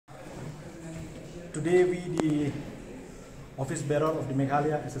Today we, the office bearer of the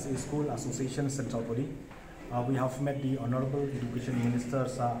Meghalaya SSA School Association Central Body, we have met the Honorable Education Minister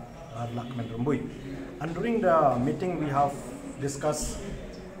Sir Lahkmen Rymbui. And during the meeting we have discussed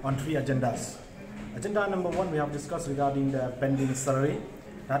on 3 agendas. Agenda number 1, we have discussed regarding the pending salary.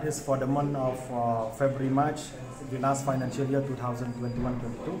 That is for the month of February-March, the last financial year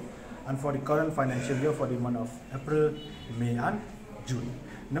 2021-22, and for the current financial year for the month of April, May and June.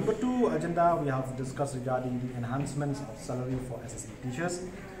 Number 2 agenda, we have discussed regarding the enhancements of salary for SSA teachers.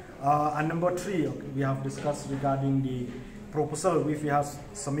 And number 3, we have discussed regarding the proposal which we have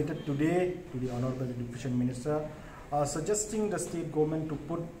submitted today to the Honorable Education Minister, suggesting the state government to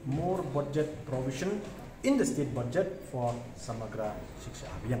put more budget provision in the state budget for Samagra Shiksha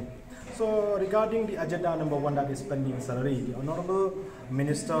Abhiyan. So regarding the agenda number 1, that is pending salary, the Honorable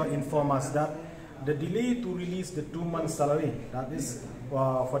Minister informed us that the delay to release the 2-month salary, that is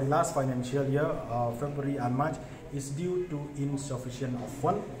for the last financial year, February and March, is due to insufficient of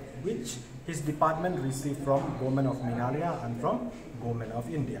fund which his department received from Government of Meghalaya and from Government of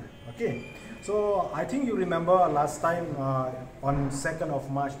India. Okay, so I think you remember last time on 2nd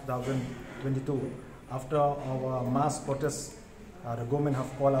of March 2022, after our mass protest, the government have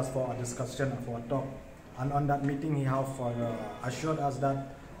called us for a discussion, for a talk, and on that meeting he have assured us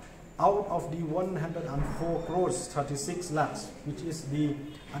that out of the 104 crores 36 lakhs, which is the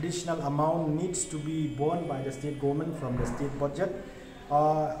additional amount needs to be borne by the state government from the state budget,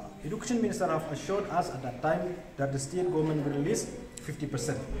 Education Minister have assured us at that time that the state government will release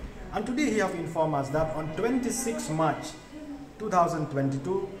 50%. And today he have informed us that on 26 March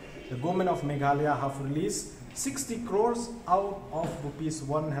 2022, the government of Meghalaya have released 60 crores out of rupees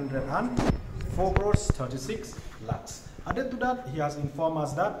 104 crores 36 lakhs. Added to that, he has informed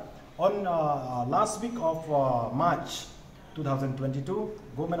us that on last week of March 2022,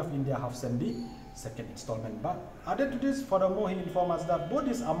 Government of India have sent the 2nd installment. But added to this, furthermore, he informed us that both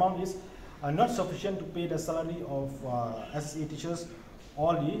this amount is not sufficient to pay the salary of SSA teachers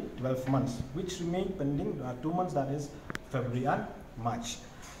all the 12 months, which remain pending 2 months, that is February and March.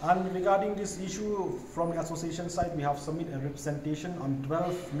 And regarding this issue from the association side, we have submitted a representation on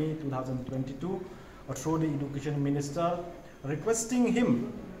 12 May 2022 through the Education Minister, requesting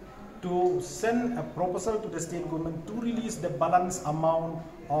him to send a proposal to the state government to release the balance amount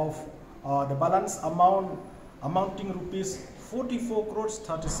of amounting rupees 44 crores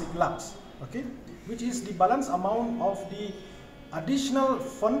 36 lakhs, okay, which is the balance amount of the additional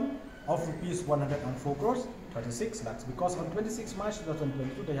fund of rupees 104 crores 36 lakhs, because on 26 March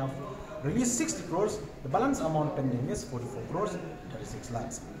 2022 they have released 60 crores, the balance amount pending is 44 crores 36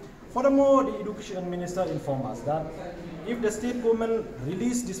 lakhs. Furthermore, the Education Minister informed us that if the state government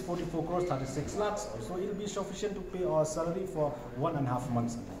release this 44 crores 36 lakhs, also it will be sufficient to pay our salary for 1.5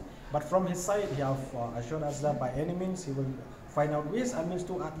 months. But from his side, he have assured us that by any means he will find out ways and means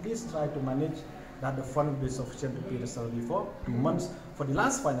to at least try to manage that the fund will be sufficient to pay the salary for 2 months for the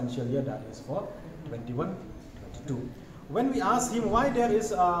last financial year, that is for 21-22. When we asked him why there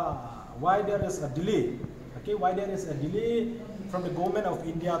is a delay, okay, why there is a delay from the Government of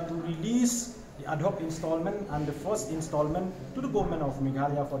India to release the ad hoc installment and the first installment to the Government of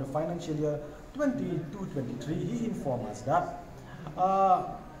Meghalaya for the financial year 22-23, he informed us that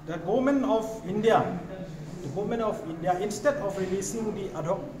the Government of India, instead of releasing the ad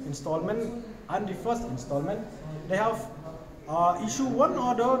hoc installment and the first installment, they have issued one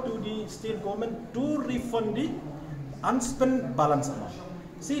order to the state government to refund the unspent balance amount.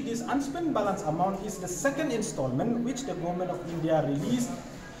 See, this unspent balance amount is the 2nd installment which the Government of India released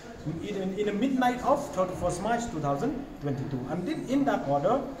in the midnight of 31st March 2022. And then in that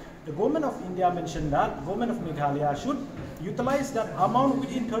order, the Government of India mentioned that Government of Meghalaya should utilize that amount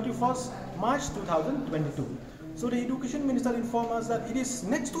within 31st March 2022. So the Education Minister informed us that it is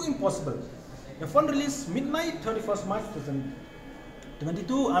next to impossible. The fund released midnight 31st March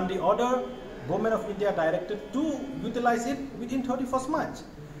 2022 and the order Government of India directed to utilize it within 31st March.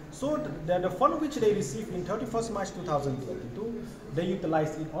 So the fund which they received in 31st March 2022, they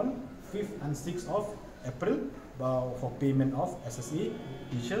utilized it on 5th and 6th of April for payment of SSA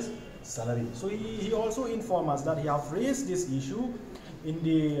teachers' salary. So he also informed us that he have raised this issue in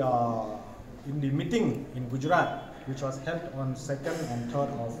the meeting in Gujarat, which was held on 2nd and 3rd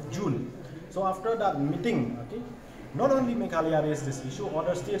of June. So after that meeting, okay, not only Meghalaya raised this issue,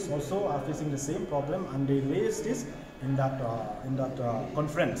 other states also are facing the same problem, and they raised this in that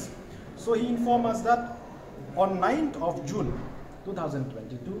conference. So he informed us that on 9th of June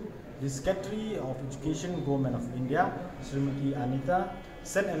 2022, the Secretary of Education, Government of India, Srimati Anita,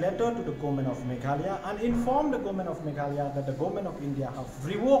 sent a letter to the Government of Meghalaya and informed the Government of Meghalaya that the Government of India have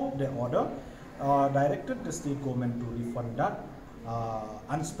revoked the order directed the state government to refund that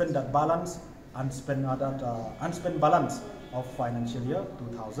unspent balance of financial year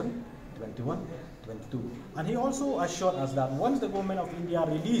 2021-22. And he also assured us that once the government of India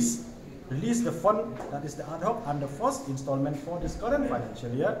release the fund, that is the ad hoc and the first installment for this current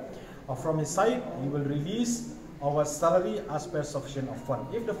financial year, from his side he will release our salary as per sufficient of fund.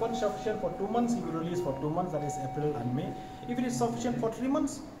 If the fund is sufficient for 2 months, he will release for 2 months, that is April and May. If it is sufficient for 3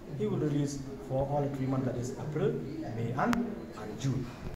 months, he will release for all 3 months, that is April, May and June.